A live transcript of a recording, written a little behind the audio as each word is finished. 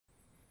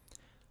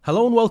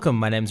Hello and welcome,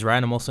 my name's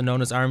Ryan, I'm also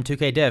known as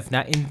RM2KDev.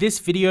 Now in this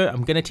video,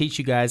 I'm going to teach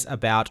you guys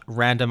about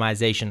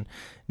randomization.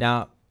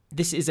 Now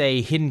this is a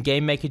Hidden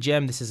GameMaker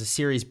Gem. This is a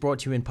series brought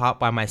to you in part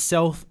by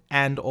myself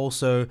and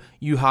also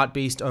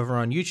Heartbeast over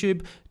on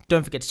YouTube.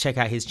 Don't forget to check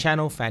out his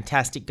channel,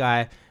 fantastic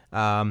guy,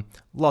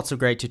 lots of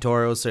great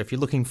tutorials. So if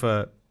you're looking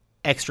for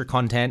extra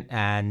content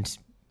and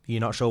you're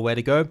not sure where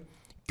to go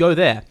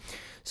there.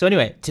 So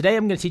anyway, today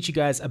I'm going to teach you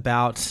guys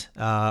about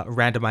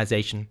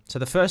randomization. So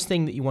the first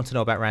thing that you want to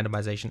know about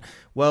randomization,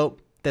 well,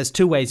 there's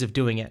two ways of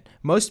doing it.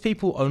 Most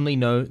people only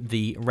know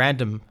the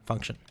random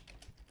function,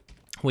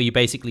 where you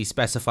basically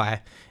specify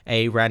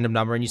a random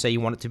number and you say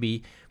you want it to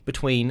be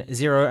between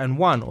 0 and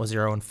 1, or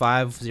 0 and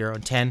 5, 0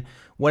 and 10,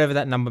 whatever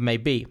that number may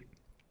be.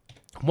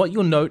 What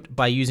you'll note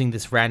by using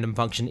this random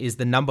function is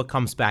the number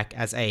comes back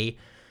as a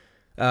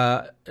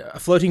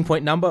floating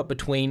point number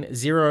between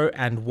 0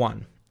 and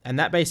 1. And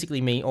that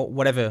basically means, or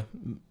whatever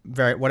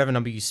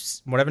number you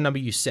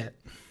set.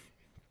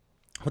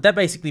 What that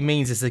basically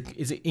means is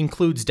it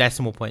includes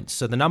decimal points.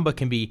 So the number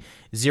can be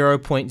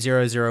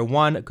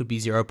 0.001, it could be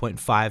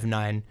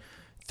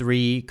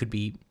 0.593,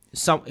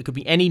 it could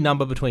be any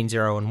number between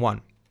 0 and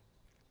 1.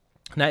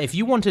 Now, if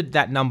you wanted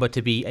that number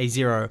to be a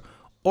 0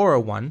 or a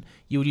 1,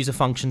 you would use a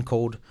function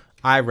called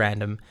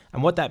irandom.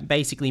 And what that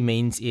basically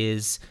means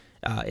is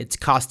it's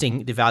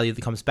casting the value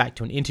that comes back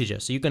to an integer.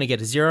 So you're going to get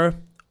a 0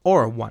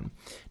 or a 1.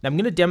 Now I'm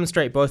going to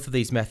demonstrate both of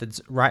these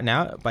methods right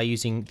now by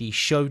using the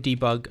show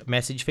debug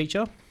message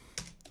feature.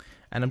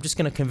 And I'm just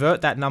going to convert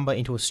that number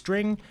into a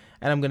string,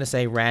 and I'm going to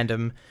say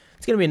random.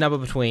 It's going to be a number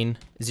between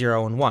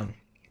 0 and 1.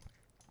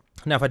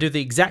 Now if I do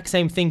the exact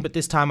same thing, but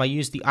this time I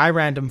use the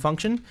irandom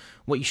function,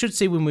 what you should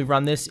see when we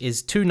run this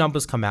is two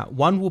numbers come out.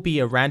 One will be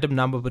a random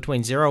number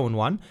between 0 and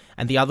 1,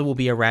 and the other will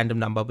be a random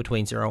number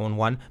between 0 and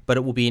 1, but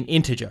it will be an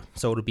integer.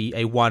 So it'll be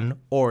a 1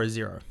 or a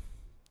 0.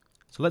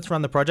 So let's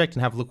run the project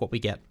and have a look what we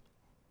get.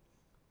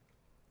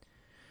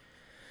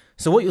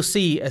 So what you'll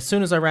see as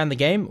soon as I ran the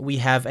game, we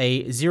have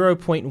a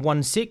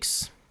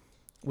 0.16,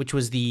 which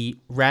was the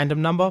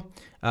random number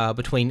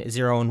between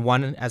 0 and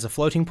 1 as a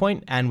floating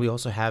point, and we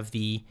also have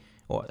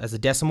or as a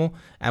decimal,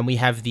 and we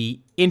have the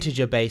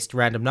integer-based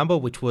random number,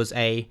 which was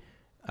a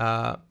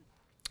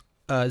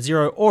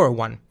 0 or a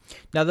 1.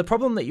 Now the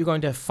problem that you're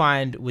going to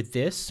find with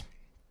this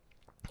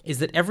is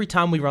that every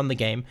time we run the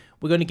game,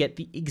 we're going to get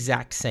the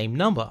exact same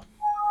number.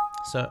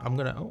 So I'm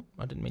going to, oh,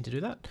 I didn't mean to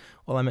do that.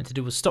 All I meant to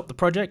do was stop the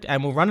project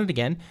and we'll run it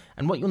again.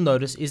 And what you'll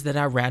notice is that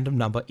our random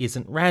number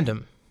isn't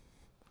random.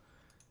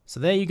 So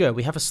there you go.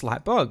 We have a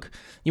slight bug.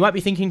 You might be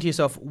thinking to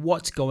yourself,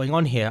 what's going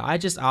on here? I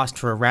just asked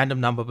for a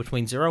random number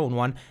between 0 and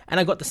 1 and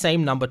I got the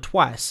same number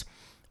twice.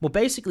 Well,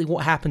 basically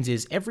what happens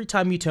is every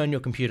time you turn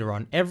your computer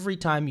on, every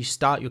time you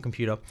start your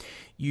computer,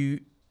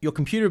 your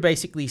computer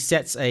basically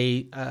sets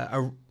a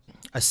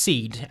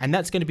seed, and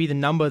that's going to be the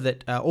number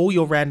that all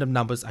your random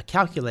numbers are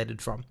calculated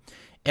from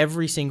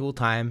every single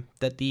time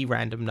that the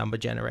random number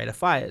generator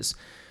fires.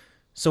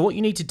 So what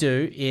you need to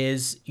do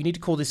is you need to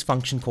call this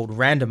function called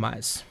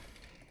randomize.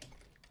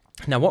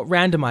 Now what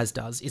randomize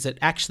does is it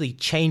actually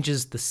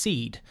changes the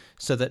seed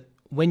so that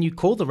when you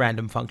call the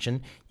random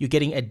function, you're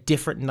getting a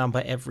different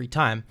number every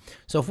time.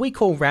 So if we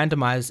call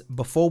randomize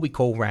before we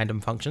call random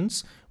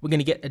functions, we're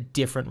going to get a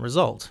different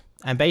result.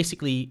 And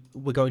basically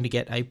we're going to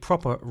get a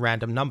proper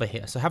random number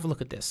here. So have a look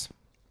at this.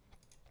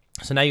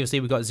 So now you'll see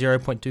we've got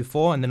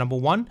 0.24 and the number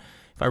 1.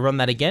 If I run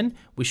that again,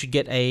 we should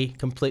get a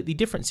completely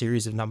different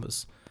series of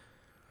numbers.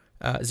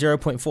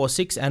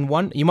 0.46 and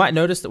 1. You might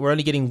notice that we're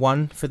only getting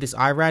 1 for this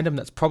irandom.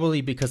 That's probably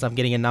because I'm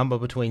getting a number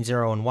between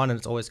 0 and 1 and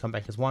it's always come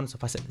back as 1. So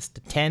if I set this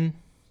to 10,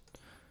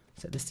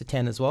 set this to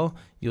 10 as well,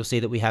 you'll see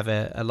that we have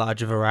a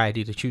larger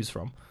variety to choose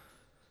from.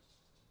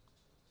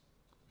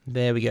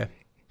 There we go.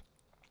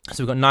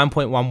 So we've got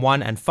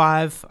 9.11 and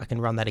 5. I can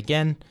run that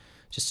again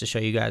just to show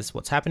you guys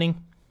what's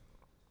happening.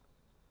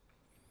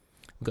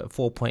 We've got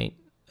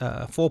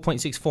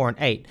 4.64 and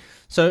 8.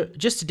 So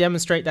just to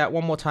demonstrate that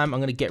one more time, I'm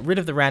going to get rid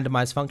of the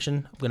randomize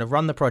function. I'm going to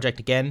run the project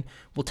again.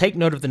 We'll take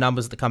note of the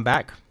numbers that come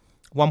back,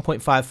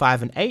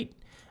 1.55 and 8.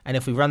 And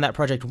if we run that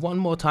project one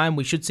more time,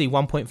 we should see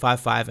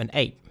 1.55 and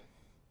 8.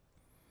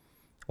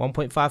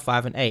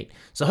 1.55 and 8.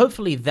 So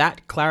hopefully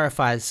that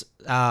clarifies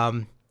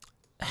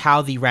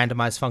how the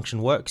randomize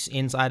function works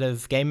inside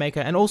of GameMaker.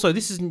 And also,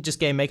 this isn't just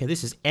GameMaker,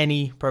 this is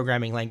any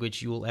programming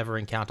language you will ever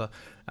encounter,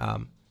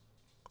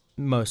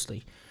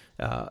 mostly.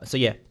 So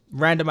yeah,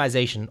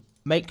 randomization.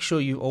 Make sure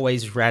you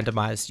always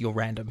randomize your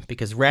random,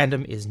 because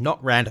random is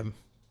not random.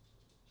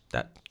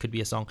 That could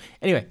be a song.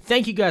 Anyway,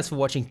 thank you guys for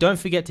watching. Don't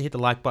forget to hit the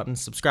like button,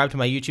 subscribe to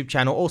my YouTube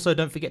channel. Also,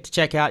 don't forget to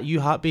check out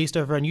Heartbeast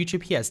over on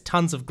YouTube. He has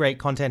tons of great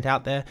content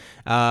out there.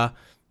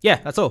 Yeah,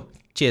 that's all.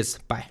 Cheers.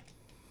 Bye.